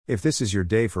If this is your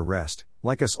day for rest,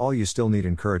 like us all, you still need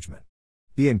encouragement.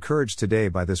 Be encouraged today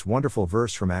by this wonderful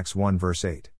verse from Acts 1 verse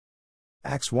 8.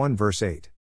 Acts 1 verse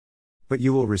 8. But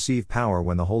you will receive power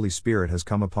when the Holy Spirit has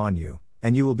come upon you,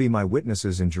 and you will be my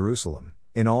witnesses in Jerusalem,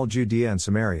 in all Judea and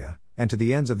Samaria, and to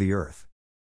the ends of the earth.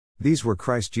 These were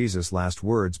Christ Jesus' last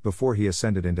words before he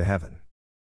ascended into heaven.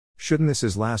 Shouldn't this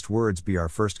his last words be our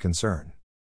first concern?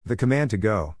 The command to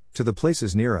go, to the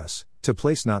places near us, to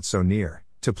place not so near,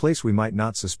 to place we might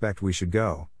not suspect we should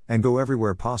go, and go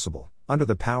everywhere possible, under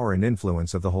the power and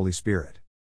influence of the Holy Spirit.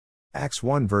 Acts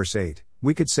 1 verse 8,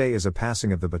 we could say is a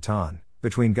passing of the baton,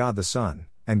 between God the Son,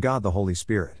 and God the Holy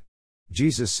Spirit.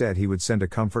 Jesus said he would send a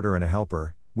comforter and a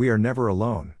helper. We are never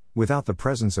alone, without the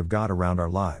presence of God around our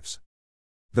lives.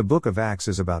 The book of Acts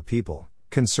is about people,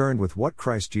 concerned with what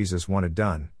Christ Jesus wanted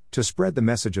done, to spread the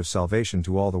message of salvation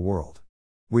to all the world.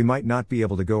 We might not be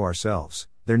able to go ourselves,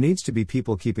 there needs to be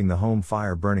people keeping the home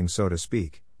fire burning, so to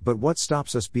speak, but what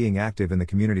stops us being active in the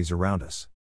communities around us?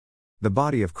 The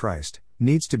body of Christ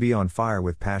needs to be on fire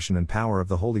with passion and power of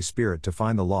the Holy Spirit to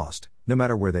find the lost, no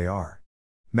matter where they are.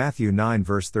 Matthew 9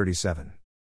 verse 37.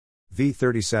 v.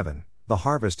 37, the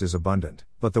harvest is abundant,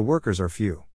 but the workers are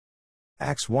few.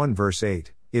 Acts 1 verse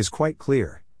 8, is quite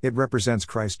clear, it represents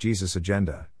Christ Jesus'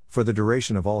 agenda, for the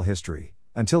duration of all history,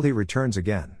 until he returns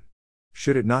again.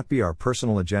 Should it not be our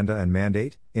personal agenda and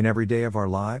mandate, in every day of our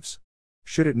lives?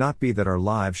 Should it not be that our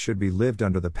lives should be lived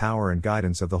under the power and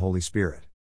guidance of the Holy Spirit?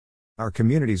 Our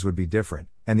communities would be different,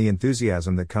 and the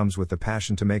enthusiasm that comes with the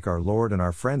passion to make our Lord and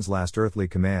our friend's last earthly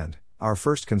command, our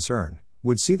first concern,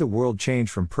 would see the world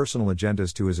change from personal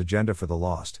agendas to his agenda for the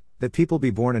lost, that people be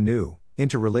born anew,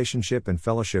 into relationship and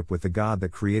fellowship with the God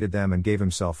that created them and gave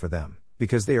himself for them,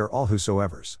 because they are all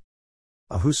whosoevers.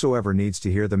 A whosoever needs to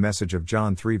hear the message of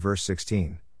John 3 verse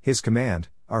 16, his command,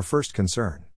 our first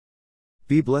concern.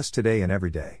 Be blessed today and every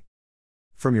day.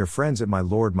 From your friends at My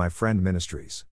Lord My Friend Ministries.